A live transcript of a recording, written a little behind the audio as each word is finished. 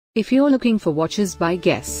If you're looking for watches by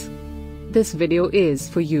Guess, this video is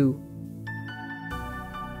for you.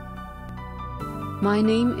 My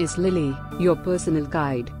name is Lily, your personal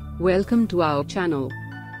guide. Welcome to our channel.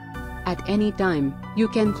 At any time, you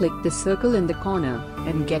can click the circle in the corner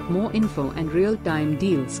and get more info and real-time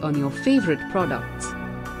deals on your favorite products.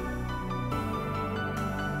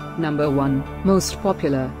 Number 1, Most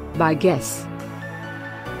Popular, by Guess.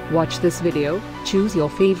 Watch this video, choose your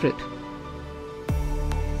favorite.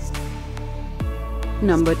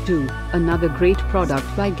 Number 2, another great product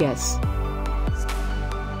by Guess.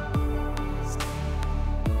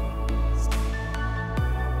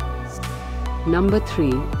 Number 3,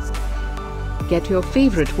 get your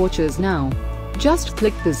favorite watches now. Just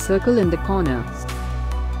click the circle in the corner.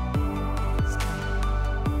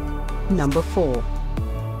 Number 4,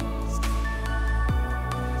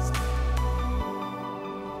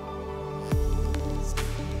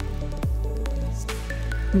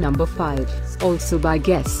 Number 5, also by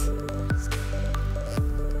Guess.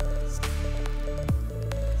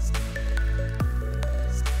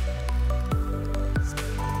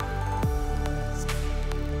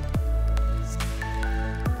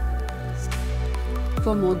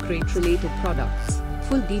 For more great related products,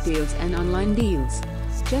 full details and online deals,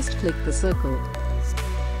 just click the circle.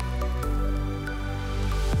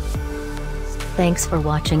 Thanks for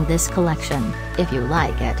watching this collection. If you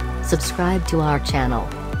like it, subscribe to our channel.